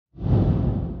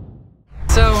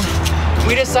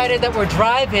We decided that we're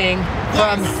driving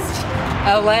from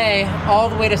LA all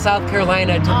the way to South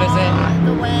Carolina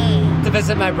to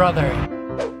visit my brother.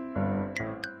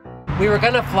 We were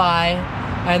gonna fly,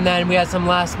 and then we had some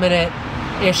last minute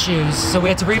issues, so we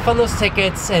had to refund those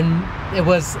tickets, and it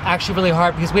was actually really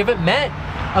hard because we haven't met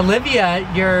Olivia,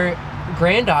 your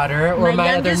granddaughter, or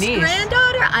my other niece. My youngest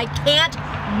granddaughter? I can't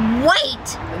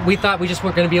wait! We thought we just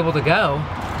weren't gonna be able to go,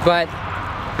 but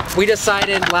we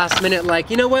decided last minute, like,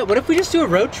 you know what if we just do a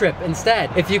road trip instead?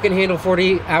 If you can handle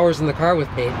 40 hours in the car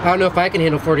with me. I don't know if I can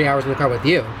handle 40 hours in the car with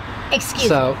you. Excuse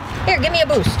me. Here, give me a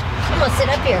boost. I'm gonna sit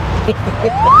up here.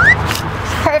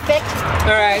 Perfect.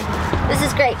 All right. This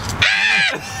is great.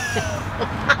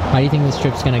 How do you think this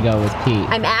trip's gonna go with Pete?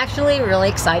 I'm actually really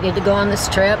excited to go on this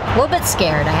trip. A little bit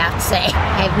scared, I have to say.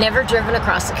 I've never driven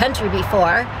across the country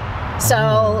before,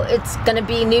 so it's gonna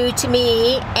be new to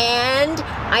me, and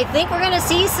I think we're gonna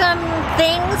see some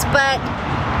things, but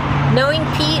knowing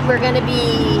Pete, we're gonna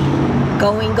be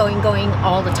going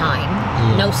all the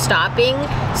time. No stopping.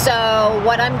 So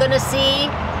what I'm gonna see,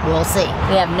 we'll see.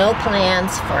 We have no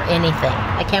plans for anything.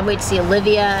 I can't wait to see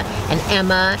Olivia and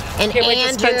Emma and Can't Andrew. wait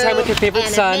to spend time with your favorite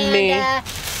son, Amanda.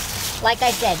 Like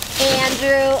I said,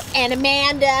 Andrew and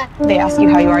Amanda. They ask you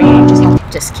how you are, you just have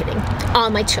to. Just kidding. All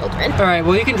my children. All right,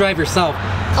 well, you can drive yourself.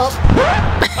 Oh.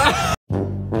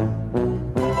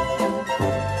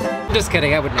 Just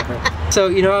kidding, I would never. So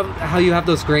you know how you have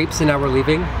those grapes and now we're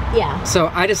leaving? Yeah.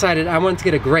 So I decided I wanted to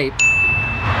get a grape.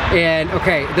 And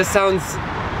okay, this sounds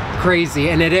crazy,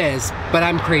 and it is, but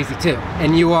I'm crazy too.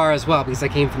 And you are as well, because I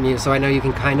came from you, so I know you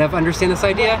can kind of understand this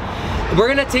idea. We're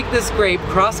gonna take this grape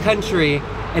cross country,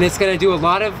 and it's gonna do a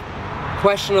lot of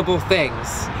questionable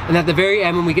things. And at the very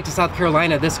end, when we get to South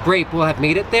Carolina, this grape will have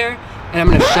made it there, and I'm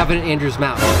gonna shove it in Andrew's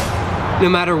mouth, no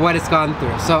matter what it's gone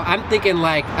through. So I'm thinking,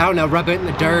 like, I don't know, rub it in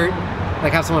the dirt,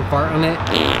 like have someone fart on it.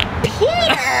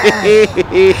 Peter!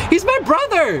 He's my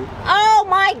brother! Oh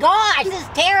my gosh, this is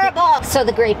terrible! So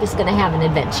the grape is gonna have an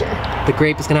adventure. The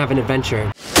grape is gonna have an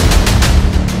adventure.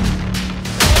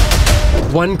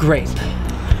 One grape,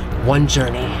 one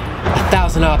journey,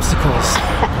 1,000 obstacles,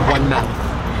 one mouth.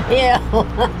 Ew.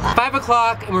 5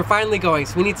 o'clock and we're finally going,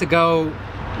 so we need to go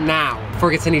now before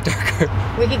it gets any darker.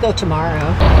 We could go tomorrow.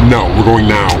 No, we're going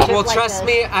now. Well, trust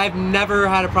me, I've never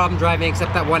had a problem driving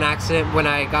except that one accident when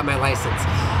I got my license.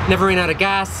 Never ran out of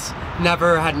gas,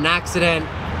 never had an accident.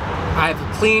 I have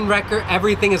a clean record,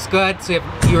 everything is good, so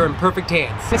you're in perfect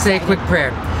hands. Say a quick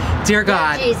prayer. Dear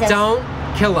God, don't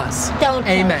kill us. Don't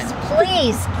kill Amen. us.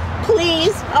 Please,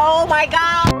 please. Oh my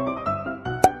God.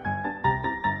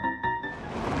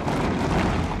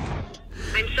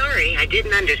 I'm sorry, I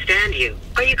didn't understand you.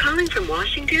 Are you calling from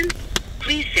Washington?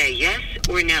 Please say yes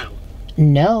or no.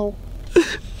 No.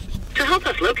 To help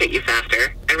us locate you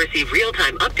faster and receive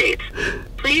real-time updates,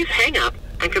 please hang up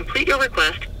and complete your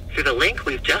request through the link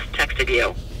we've just texted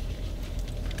you.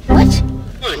 What?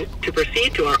 1. To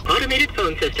proceed to our automated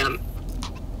phone system.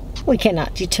 We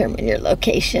cannot determine your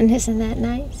location. Isn't that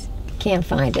nice? Can't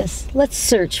find us. Let's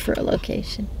search for a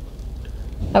location.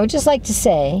 I would just like to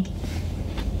say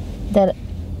that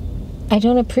I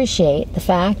don't appreciate the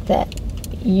fact that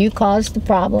you caused the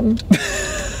problem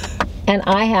and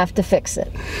I have to fix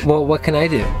it. Well, what can I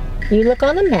do? You look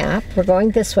on the map. We're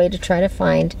going this way to try to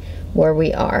find where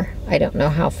we are. I don't know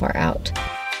how far out.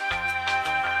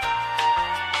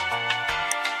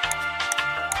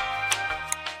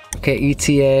 Okay,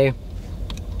 ETA,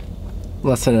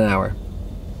 less than an hour.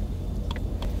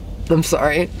 I'm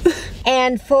sorry.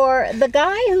 And for the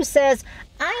guy who says,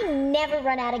 I never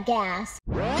run out of gas.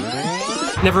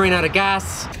 Never ran out of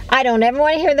gas. I don't ever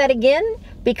want to hear that again,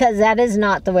 because that is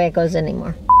not the way it goes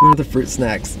anymore. Where are the fruit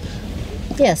snacks?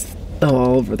 Yes. Oh,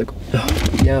 all over the, oh,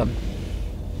 yeah.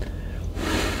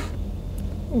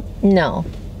 No.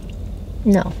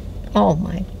 No. Oh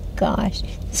my gosh.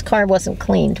 This car wasn't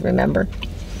cleaned, remember?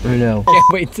 I know. Can't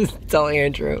wait to tell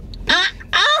Andrew.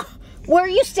 Where are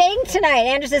you staying tonight?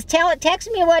 Andrew says, text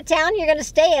me what town you're going to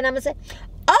stay in. I'm going to say,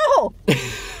 oh,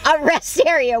 a rest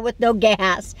area with no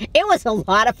gas. It was a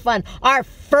lot of fun. Our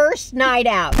first night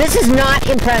out. This is not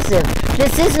impressive.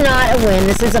 This is not a win.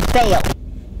 This is a fail.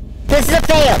 This is a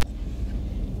fail.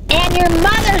 And your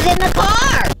mother's in the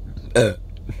car.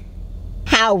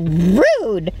 How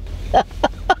rude.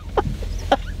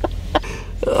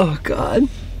 Oh, God.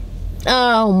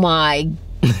 Oh, my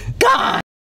God.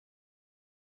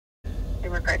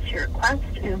 In regards to your request,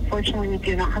 unfortunately, we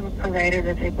do not have a provider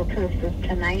that's able to assist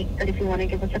tonight, but if you want to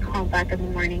give us a call back in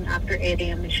the morning after 8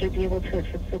 a.m., we should be able to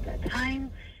assist at that time.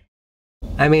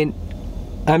 I mean,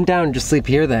 I'm down to just sleep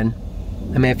here then.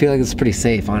 I mean, I feel like it's pretty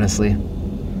safe, honestly.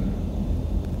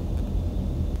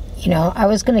 You know, I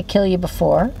was gonna kill you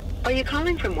before. Are you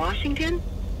calling from Washington?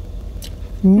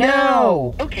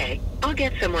 No! Okay, I'll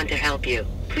get someone to help you.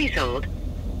 Please hold.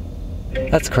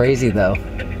 That's crazy though.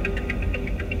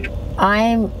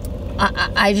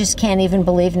 I just can't even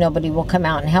believe nobody will come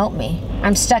out and help me.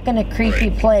 I'm stuck in a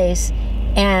creepy place,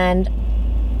 and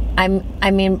I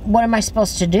mean, what am I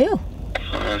supposed to do?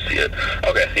 I see it.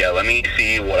 Okay, yeah, let me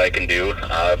see what I can do.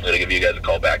 I'm gonna give you guys a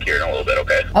call back here in a little bit,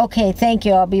 okay? Okay, thank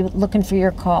you. I'll be looking for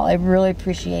your call. I really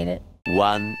appreciate it.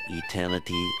 One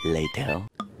eternity later.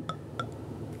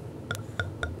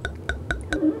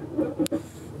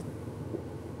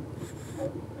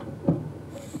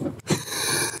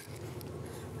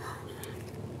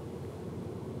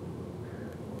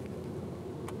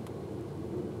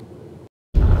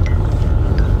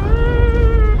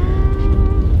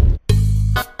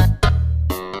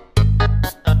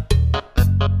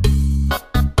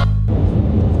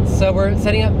 So we're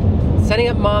setting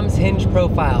up Mom's Hinge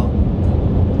profile.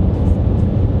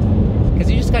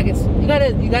 Because you just gotta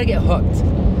get hooked.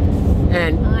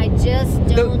 And I just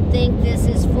don't think this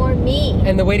is for me.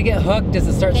 And the way to get hooked is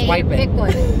to start swiping. Pick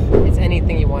one. It's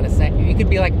anything you want to say. You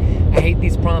could be like, I hate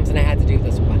these prompts and I had to do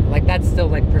this one. Like that's still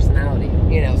like personality.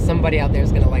 You know, somebody out there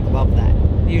is gonna like love that.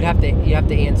 You have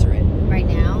to answer it. Right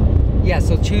now? Yeah,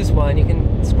 so choose one. You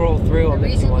can scroll through them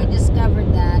if you want. I recently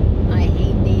discovered that I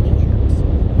hate dating apps.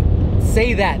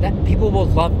 Say that people will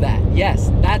love that. Yes,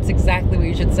 that's exactly what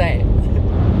you should say.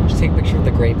 Just take a picture of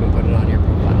the grape and put it on your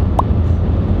profile.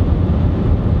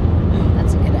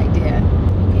 That's a good idea.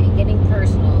 Okay, getting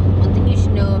personal. One thing you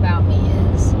should know about me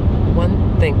is...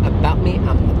 One thing about me,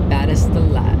 I'm the baddest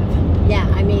alive.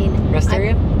 Yeah, I mean... Rest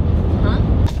area? Huh?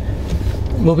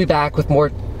 We'll be back with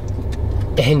more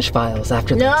Hinge files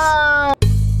after this. No!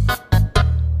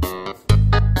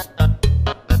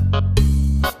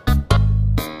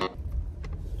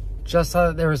 Just saw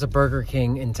that there was a Burger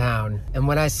King in town. And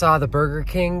when I saw the Burger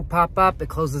King pop up, it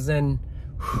closes in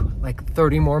like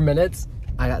 30 more minutes.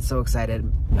 I got so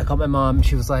excited. I called my mom.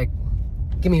 She was like,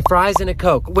 give me fries and a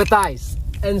Coke with ice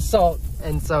and salt.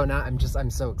 And so now I'm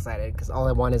so excited because all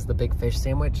I want is the big fish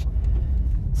sandwich.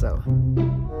 So.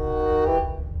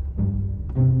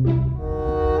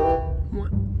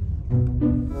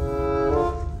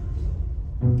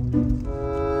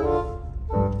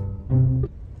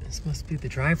 This must be the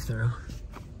drive-thru.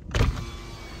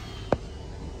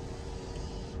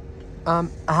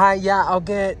 Hi, yeah, I'll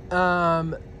get,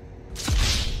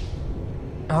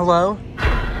 hello?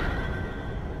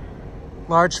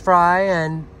 Large fry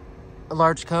and a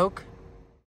large Coke.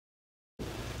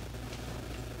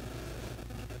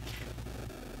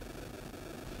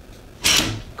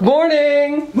 Good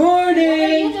morning! Morning! What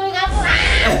are you doing up?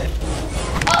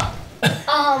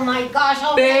 Oh my gosh,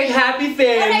 oh Big happy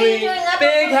family! What are you doing up?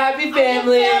 Big happy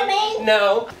family! Are you filming?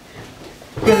 No.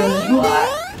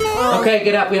 Okay,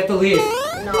 get up, we have to leave.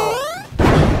 No.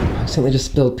 I accidentally just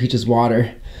spilled Peach's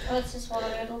water. Oh, it's just water,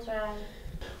 it'll dry.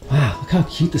 Wow, look how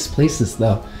cute this place is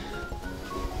though.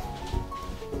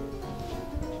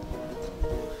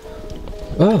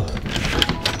 Oh,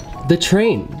 the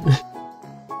train.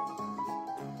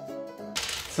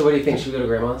 So what do you think, should we go to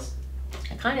Grandma's?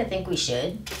 I kind of think we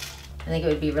should. I think it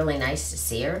would be really nice to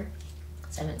see her,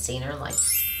 because I haven't seen her in like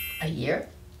a year.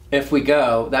 If we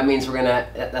go, that means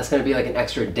that's gonna be like an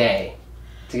extra day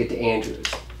to get to Andrews.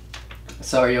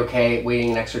 So are you okay waiting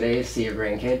an extra day to see your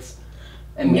grandkids?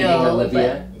 And meeting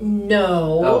Olivia?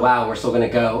 No. Oh wow, we're still gonna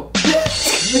go.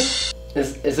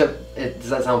 Does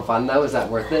that sound fun though? Is that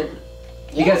worth it?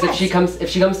 Because if she comes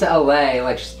to LA,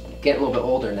 like she's getting a little bit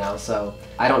older now, so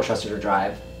I don't trust her to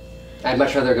drive. I'd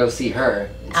much rather go see her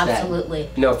instead. Absolutely.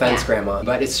 No offense, Grandma,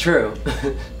 but it's true.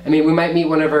 I mean, we might meet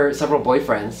one of her several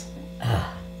boyfriends.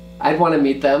 I'd want to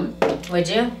meet them. Would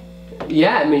you?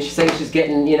 Yeah, I mean, she's saying she's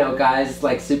getting, you know, guys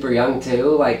like super young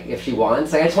too, like if she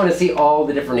wants. Like, I just want to see all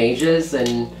the different ages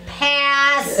and...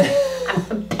 Pass!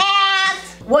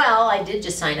 Pass! Well, I did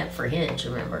just sign up for Hinge,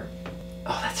 remember?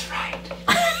 Oh, that's right.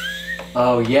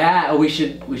 Oh yeah, oh, we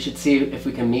should see if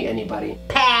we can meet anybody.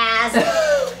 Pass!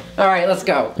 All right, let's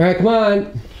go. All right, come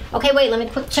on. Okay, wait, let me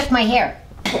quick check my hair.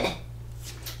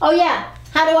 Oh yeah,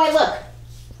 how do I look?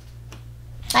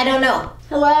 I don't know.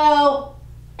 Hello?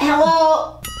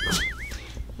 Hello?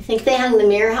 You think they hung the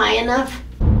mirror high enough?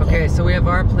 Okay, so we have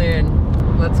our plan.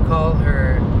 Let's call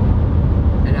her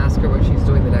and ask her what she's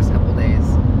doing the next couple days.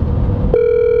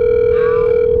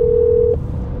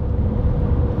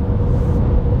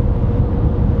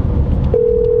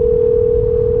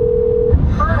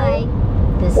 Hi,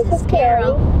 this is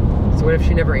Carol. So what if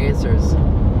she never answers?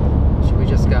 Should we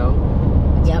just go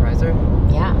and surprise her?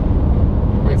 Yeah.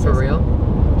 Wait, for real?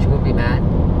 She won't be mad?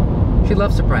 She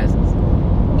loves surprises.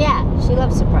 Yeah, she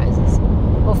loves surprises.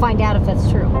 We'll find out if that's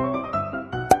true.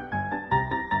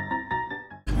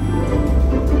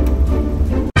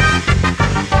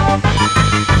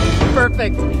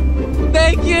 Perfect.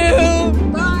 Thank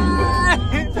you. Bye.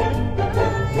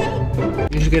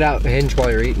 You should get out a hinge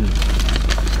while you're eating.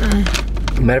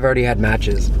 You might have already had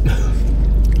matches.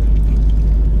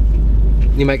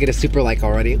 You might get a super like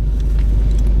already.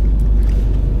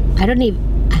 I don't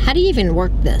even, how do you even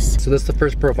work this? So this is the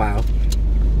first profile.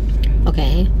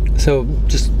 Okay. So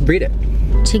just read it.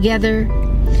 Together,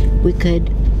 we could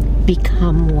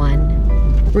become one.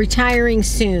 Retiring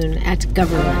soon at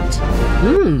government.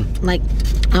 Like,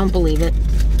 I don't believe it.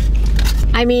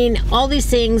 I mean, all these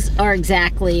things are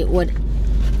exactly what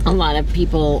a lot of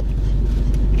people,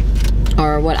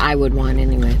 or what I would want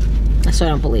anyway. So I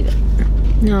don't believe it.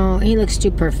 No, he looks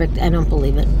too perfect. I don't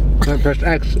believe it. I pressed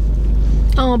X.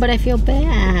 Oh, but I feel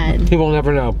bad. He will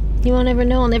never know. You won't ever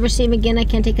know. I'll never see him again. I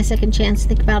can't take a second chance.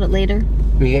 Think about it later.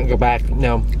 You can't go back.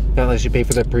 No, not unless you pay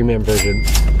for the premium version.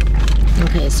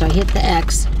 Okay, so I hit the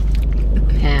X.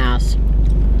 Pass.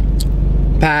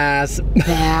 Pass.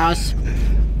 Pass.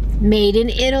 Made in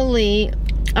Italy.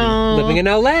 Oh. Living in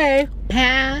LA.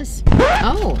 Pass.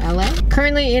 Oh, LA?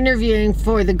 Currently interviewing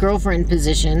for the girlfriend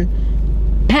position.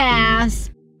 Pass.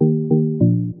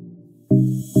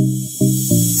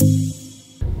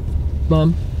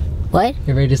 Mom, What?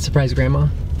 you ready to surprise Grandma?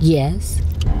 Yes.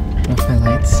 Off my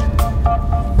lights.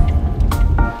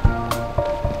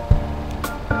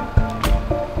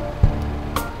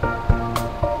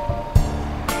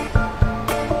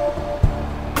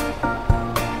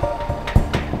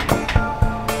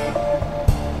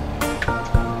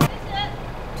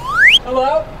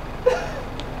 Hello?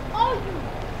 Oh,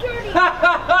 you dirty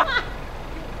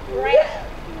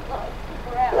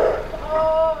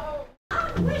I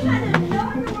wish I didn't know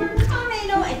you were coming.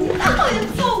 Oh,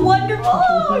 it's so wonderful.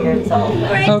 Oh, you're so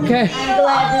great. Okay. I'm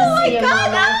glad to see you,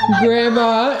 God, Mama. oh my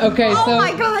Grandma, okay, Oh so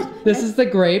my God. this is the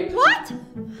grape, What?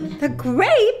 The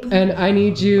grape? and I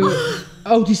need you.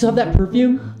 Oh, do you still have that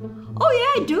perfume? Oh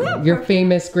yeah, I do have. Your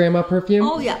famous grandma perfume?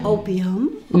 Oh yeah, opium.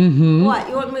 Mm-hmm. What?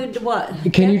 You want me to do what?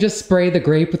 Can you just spray the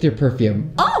grape with your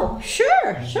perfume? Oh,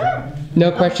 sure.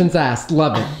 No questions asked.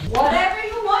 Love it. Whatever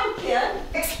you want, kid.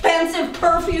 Expensive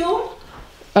perfume.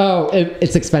 Oh,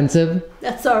 it's expensive?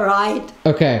 That's all right.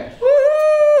 Okay.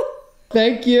 Woo!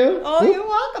 Thank you. Oh, you're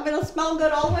welcome. It'll smell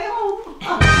good all the way home.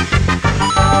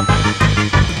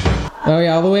 Oh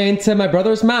yeah, all the way into my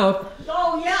brother's mouth.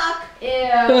 Oh, yuck.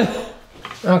 Ew.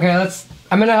 Okay,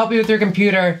 I'm gonna help you with your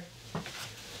computer.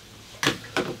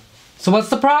 So what's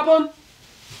the problem?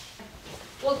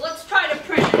 Well, let's try to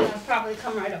print it. It'll probably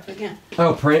come right up again.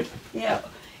 Oh, print. Yeah.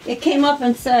 It came up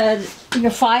and said your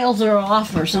files are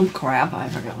off or some crap. I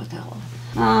forgot what that was.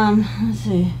 Let's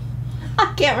see.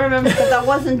 I can't remember because I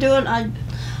wasn't doing. Yeah,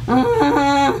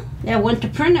 I went to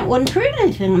print it. Wouldn't print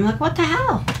anything. I'm like, what the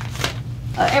hell?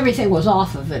 Everything was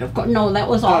off of it. Of course, no, that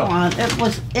was all on.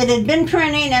 It had been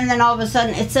printing, and then all of a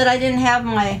sudden it said I didn't have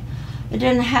my. It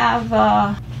didn't have.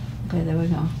 Okay, there we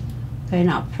go. Okay,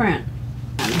 now print.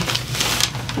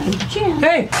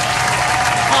 Hey!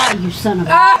 Oh, you son of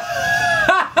a.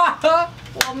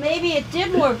 Well, maybe it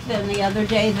did work then the other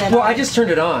day. That Well, I just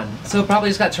turned it on, so it probably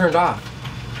just got turned off.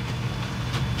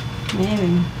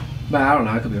 Maybe. But I don't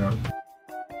know. I could be wrong.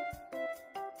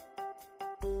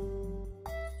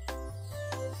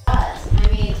 I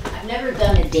mean, I've never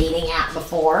done a dating app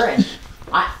before, and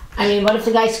I mean, what if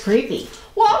the guy's creepy?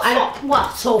 Well, I don't. well,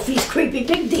 Sophie's creepy.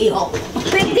 Big deal.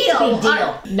 Big deal. Big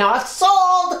deal. Not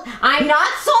sold. I'm not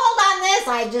sold on this.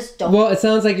 I just don't. Well, it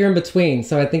sounds like you're in between,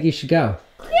 so I think you should go.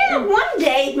 Yeah, one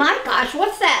day, my gosh,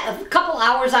 what's that? A couple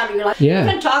hours out of your life. Yeah.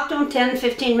 You can talk to him 10,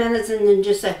 15 minutes and then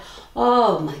just say,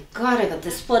 oh my God, I got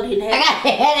this splitting head. I got a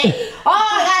headache. Oh,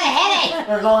 I got a headache.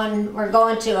 We're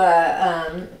going to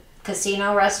a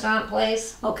casino restaurant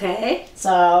place. Okay.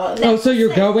 So. Oh, so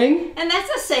you're going? And that's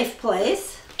a safe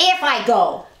place. If I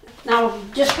go. Now,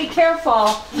 just be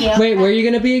careful. Yeah. Wait, where are you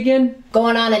gonna be again?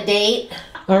 Going on a date.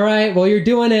 All right, well, you're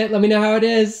doing it. Let me know how it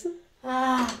is.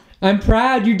 I'm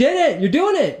proud. You did it. You're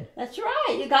doing it. That's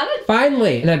right. You got it.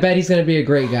 Finally. And I bet he's gonna be a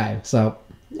great guy, so.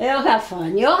 You'll have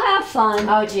fun. You'll have fun.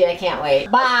 Oh, gee, I can't wait.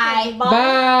 Bye.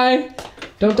 Bye.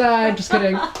 Don't die. Just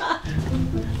kidding.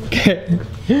 Okay.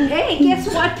 Hey,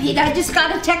 guess what, Pete? I just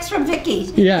got a text from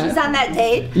Vicky. Yeah. She's on that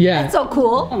date. Yeah. That's so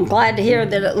cool. I'm glad to hear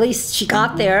that at least she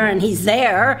got there and he's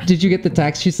there. Did you get the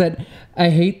text? She said, I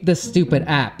hate this stupid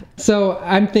app. So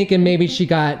I'm thinking maybe she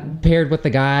got paired with the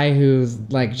guy who's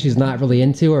like she's not really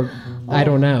into, or I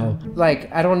don't know. Like,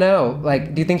 I don't know.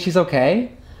 Like, do you think she's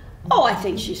okay? Oh, I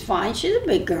think she's fine. She's a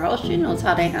big girl. She knows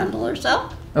how to handle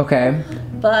herself. Okay.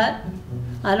 But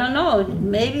I don't know.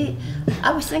 Maybe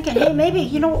I was thinking, hey, maybe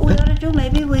you know what we ought to do?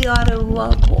 Maybe we ought to go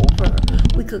over.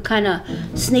 We could kind of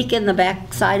sneak in the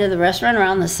back side of the restaurant,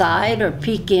 around the side, or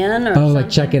peek in, or something. Like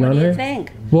check in on her? What do you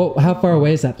think? Well, how far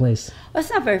away is that place? Well,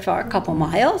 it's not very far. A couple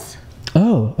miles.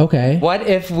 Oh, okay. What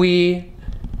if we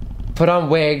put on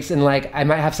wigs and like I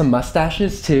might have some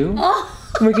mustaches too? Oh.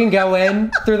 We can go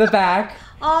in through the back.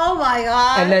 Oh my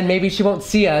God. And then maybe she won't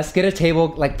see us. Get a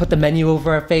table, like put the menu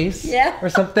over our face. Yeah. Or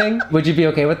something. Would you be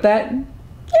okay with that?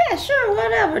 Yeah, sure,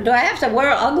 whatever. Do I have to wear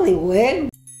an ugly wig?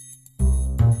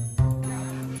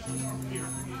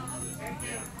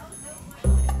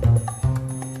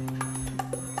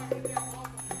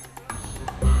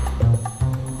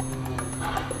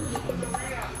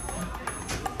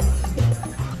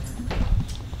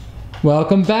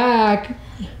 Welcome back.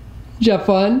 Did you have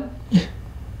fun? It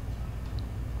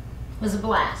was a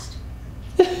blast.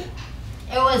 It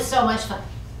was so much fun.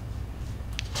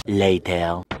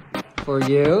 Later. For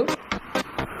you.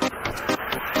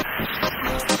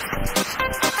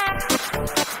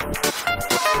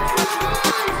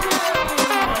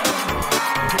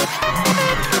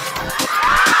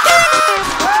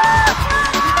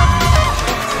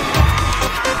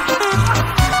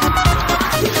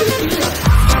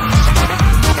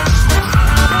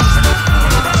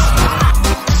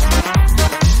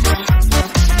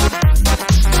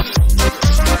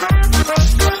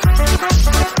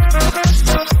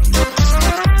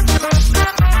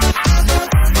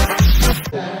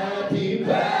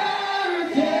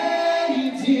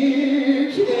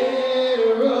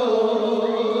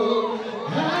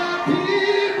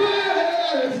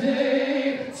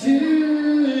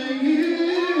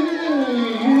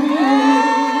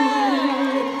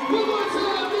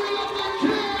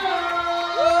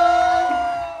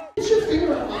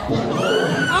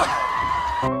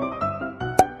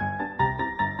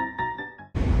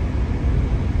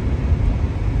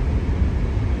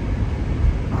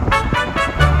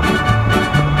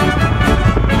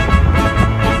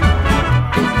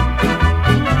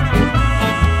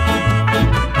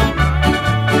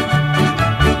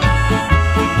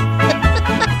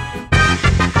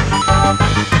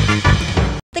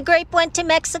 The grape went to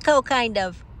Mexico, kind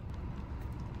of.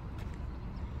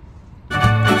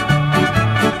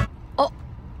 Oh.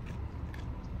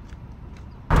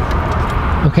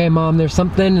 Okay, Mom, there's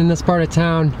something in this part of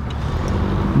town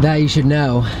that you should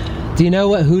know. Do you know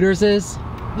what Hooters is?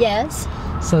 Yes.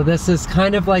 So this is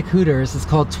kind of like Hooters. It's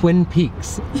called Twin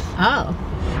Peaks. Oh.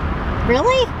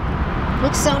 Really?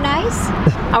 Looks so nice.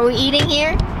 Are we eating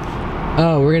here?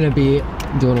 Oh, we're gonna be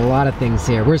doing a lot of things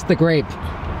here. Where's the grape?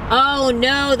 Oh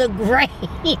no, the grape.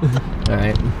 All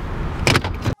right.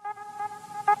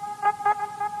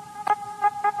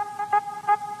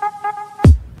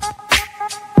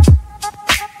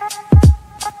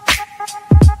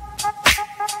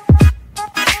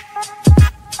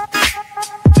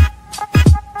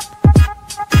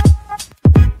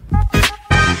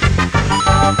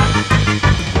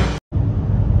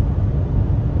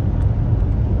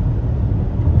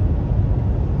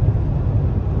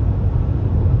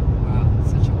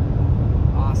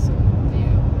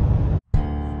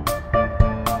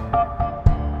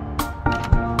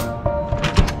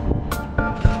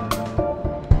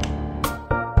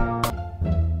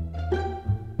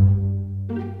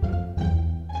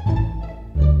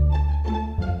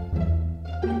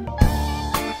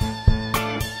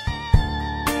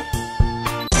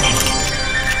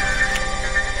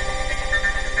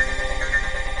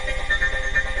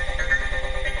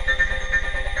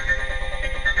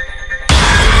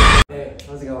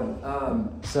 How's it going?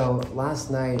 So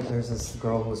last night there's this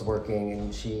girl who was working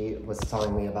and she was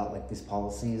telling me about like these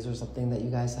policies or something that you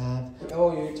guys have.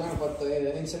 Oh, you're talking about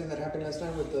the incident that happened last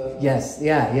night with the... Yes,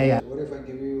 yeah. What if I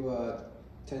give you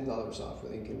 $10 off for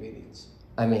the inconvenience?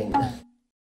 I mean...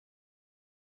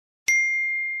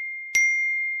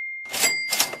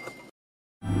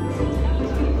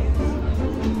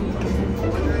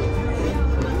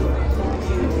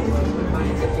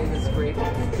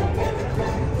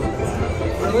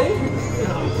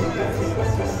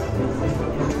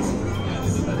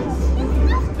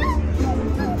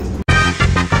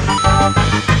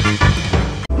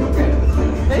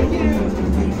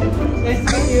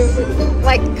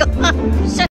 My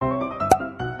gosh.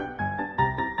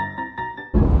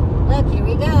 Look, here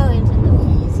we go into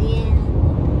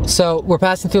Louisiana. So we're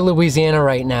passing through Louisiana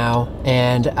right now,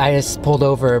 and I just pulled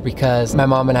over because my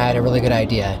mom and I had a really good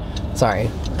idea. Sorry,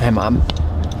 hi Mom.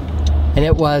 And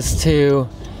it was to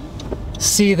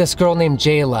see this girl named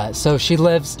Jayla. So she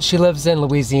lives in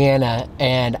Louisiana,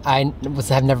 and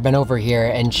have never been over here,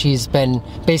 and she's been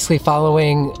basically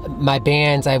following my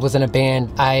bands. I was in a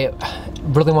band. I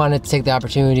really wanted to take the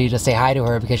opportunity to say hi to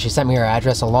her because she sent me her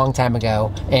address a long time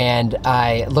ago, and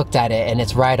I looked at it, and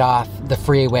it's right off the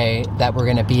freeway that we're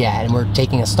gonna be at, and we're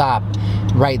taking a stop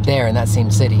right there in that same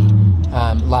city.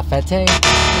 Lafayette.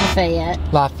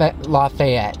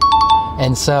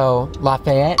 And so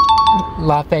Lafayette.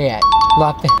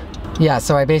 Yeah,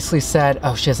 so I basically said,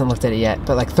 oh, she hasn't looked at it yet,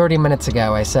 but like 30 minutes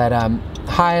ago, I said,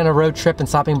 hi, on a road trip and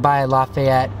stopping by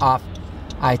Lafayette off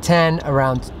I-10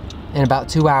 in about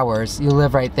 2 hours. You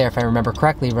live right there, if I remember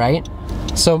correctly, right?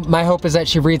 So my hope is that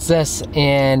she reads this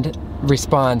and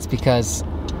responds, because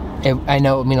I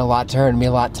know it would mean a lot to her and mean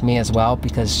a lot to me as well,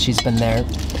 because she's been there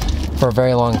for a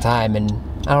very long time, and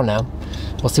I don't know.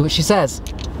 We'll see what she says.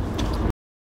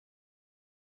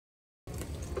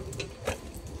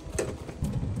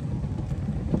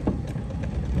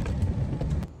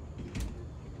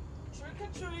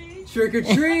 Trick or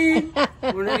treat!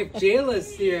 Wonder if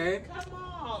Jayla's here. Come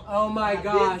on. Oh my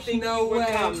gosh, no way.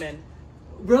 Coming.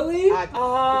 Really? There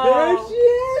she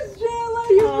is, Jayla,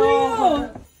 you're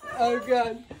real! Oh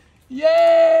god.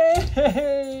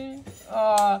 Yay!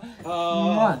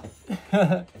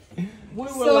 We were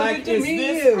so like, good to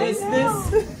meet you. Is this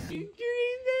dreaming?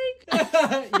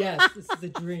 Yes, this is a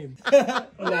dream. No.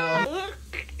 Look,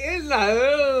 it's a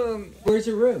room. Where's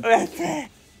your room?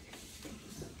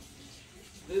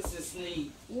 This is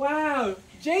neat. Wow,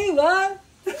 Jayla!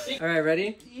 Alright,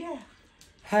 ready? Yeah.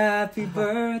 Happy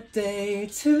birthday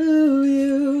to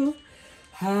you.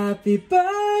 Happy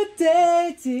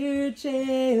birthday, dear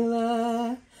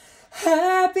Jayla.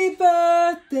 Happy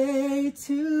birthday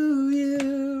to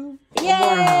you. Yay!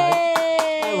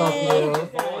 I love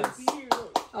you.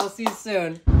 I'll see you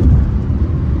soon.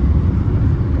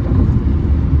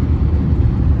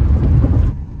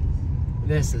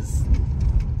 This is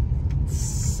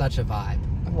such a vibe.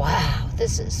 Wow,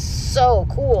 this is so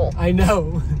cool. I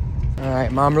know. All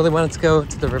right, Mom really wanted to go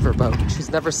to the riverboat.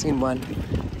 She's never seen one.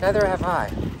 Neither have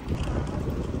I.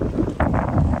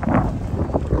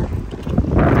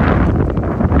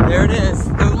 There it is.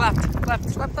 Go left. Oh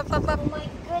my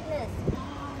goodness.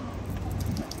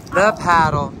 The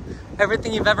paddle.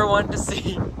 Everything you've ever wanted to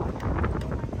see.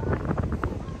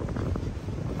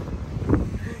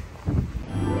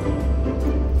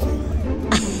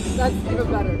 That's even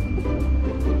better.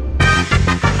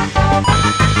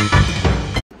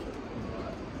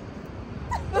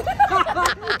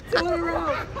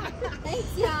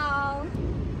 Thanks, y'all.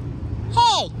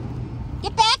 Hey,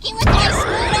 get back in with my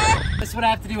scooter. That's what I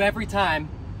have to do every time.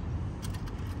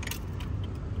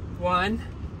 1,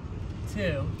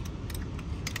 2,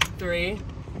 3,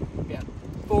 yeah,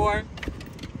 4,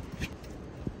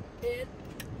 and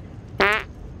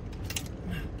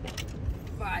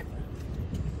 5.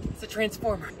 It's a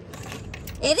transformer.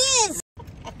 It is.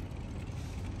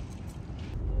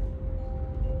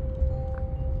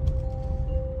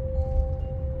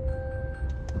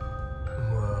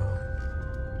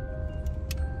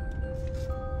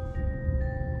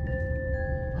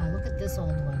 This old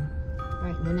one.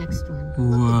 Right, the next one.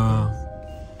 Whoa.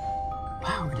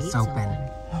 Wow, It's open.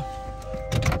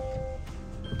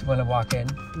 Do you want to walk in?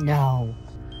 No.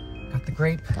 Got the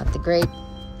grape. Got the grape.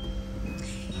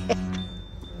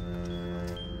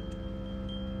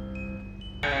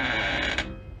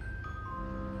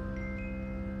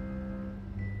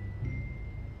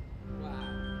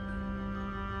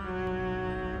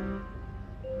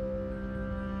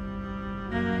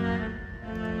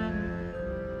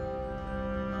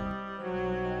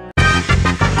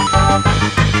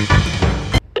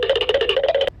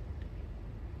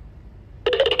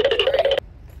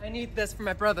 I need this for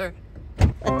my brother.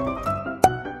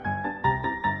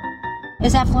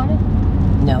 Is that Florida?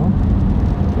 No.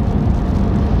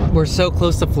 We're so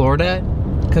close to Florida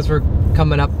because we're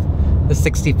coming up the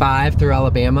 65 through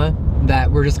Alabama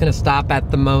that we're just gonna stop at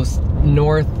the most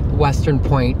northwestern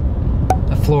point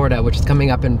of Florida, which is coming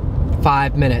up in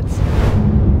 5 minutes.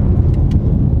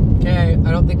 Okay,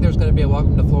 I don't think there's gonna be a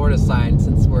welcome to Florida sign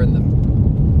since we're in the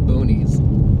boonies.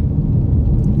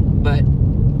 But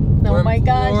we're in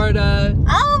Florida.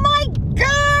 Oh my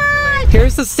God!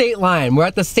 Here's the state line. We're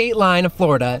at the state line of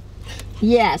Florida.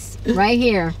 Yes, right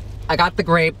here. I got the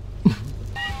grape.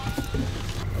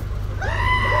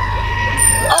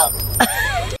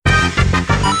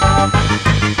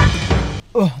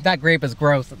 Oh, that grape is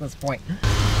gross at this point.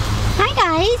 Hi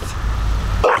guys.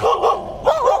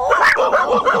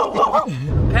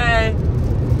 Hey.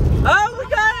 Oh, we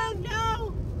got it!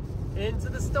 No! Into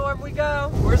the storm we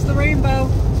go. Where's the rainbow?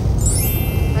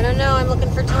 I don't don't know. I'm looking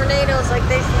for tornadoes like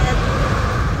they said.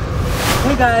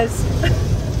 Hey guys.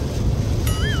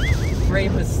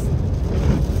 Grape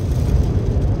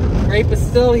is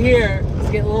still here. It's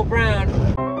getting a little brown.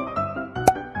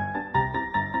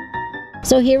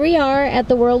 So here we are at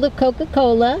the World of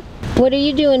Coca-Cola. What are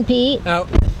you doing, Pete? Oh,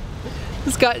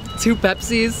 it's got 2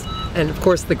 Pepsis and of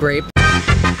course the grape.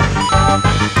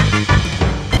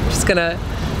 Just gonna,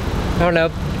 I don't know,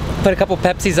 put a couple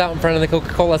Pepsis out in front of the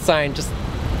Coca-Cola sign just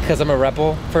because I'm a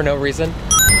rebel for no reason.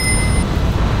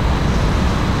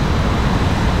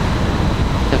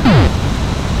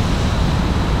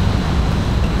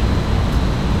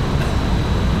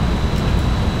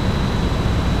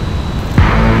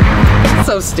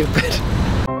 So stupid.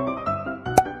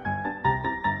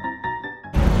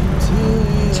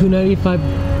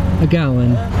 $2.95 a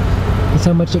gallon. That's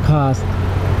how much it costs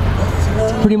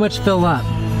to pretty much fill up.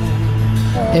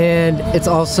 And it's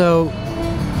also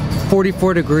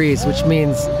 44 degrees, which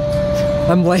means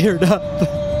I'm layered up.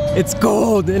 It's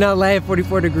cold in LA.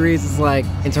 44 degrees is like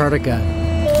Antarctica.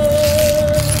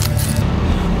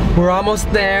 We're almost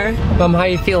there. How are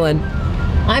you feeling?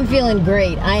 I'm feeling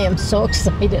great. I am so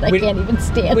excited. I can't even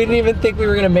stand We didn't even think we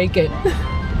were gonna make it.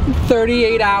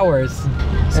 38 hours.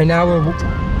 And now we're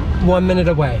 1 minute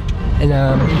away. And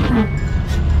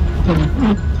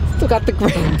still got the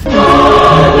grape.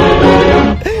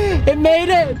 It made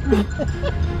it!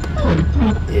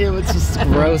 Ew, it's just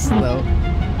gross though.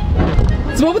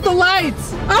 It's one with the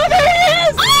lights! Oh, there it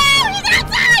is! Oh, he's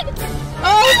outside!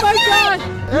 Oh my god!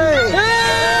 Hey!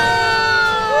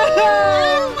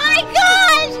 Oh my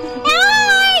gosh!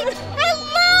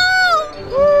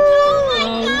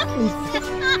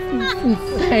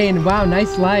 Hey, and wow,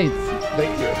 nice lights.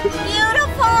 Thank you.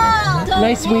 Beautiful!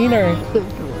 Nice wiener.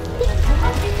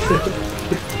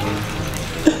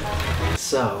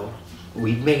 So,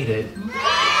 we made it.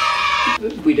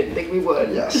 We didn't think we would.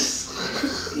 Yes.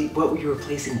 What, were you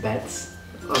replacing bets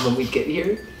on when we'd get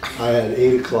here? I had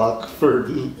 8 o'clock for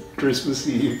Christmas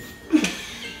Eve.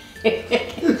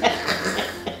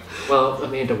 Well,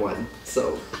 Amanda won,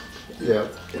 so. Yeah,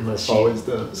 unless she always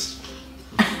does.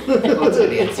 That's a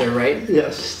good answer, right?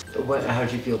 Yes.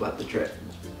 How'd you feel about the trip?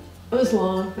 It was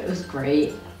long. It was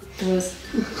great. It was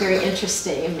very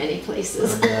interesting in many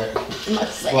places. I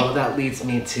must say. Well, that leads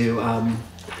me to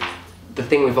the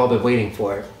thing we've all been waiting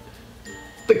for.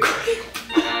 The grape.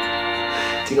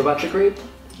 Do you know about the grape?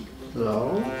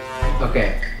 No.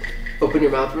 Okay. Open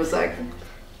your mouth for a sec.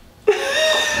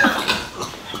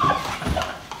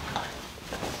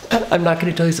 I'm not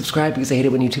going to tell you subscribe because I hate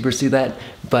it when YouTubers do that,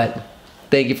 but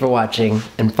thank you for watching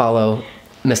and follow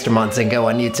Mr. Montzingo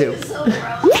on YouTube.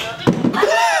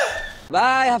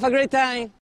 Bye, have a great time.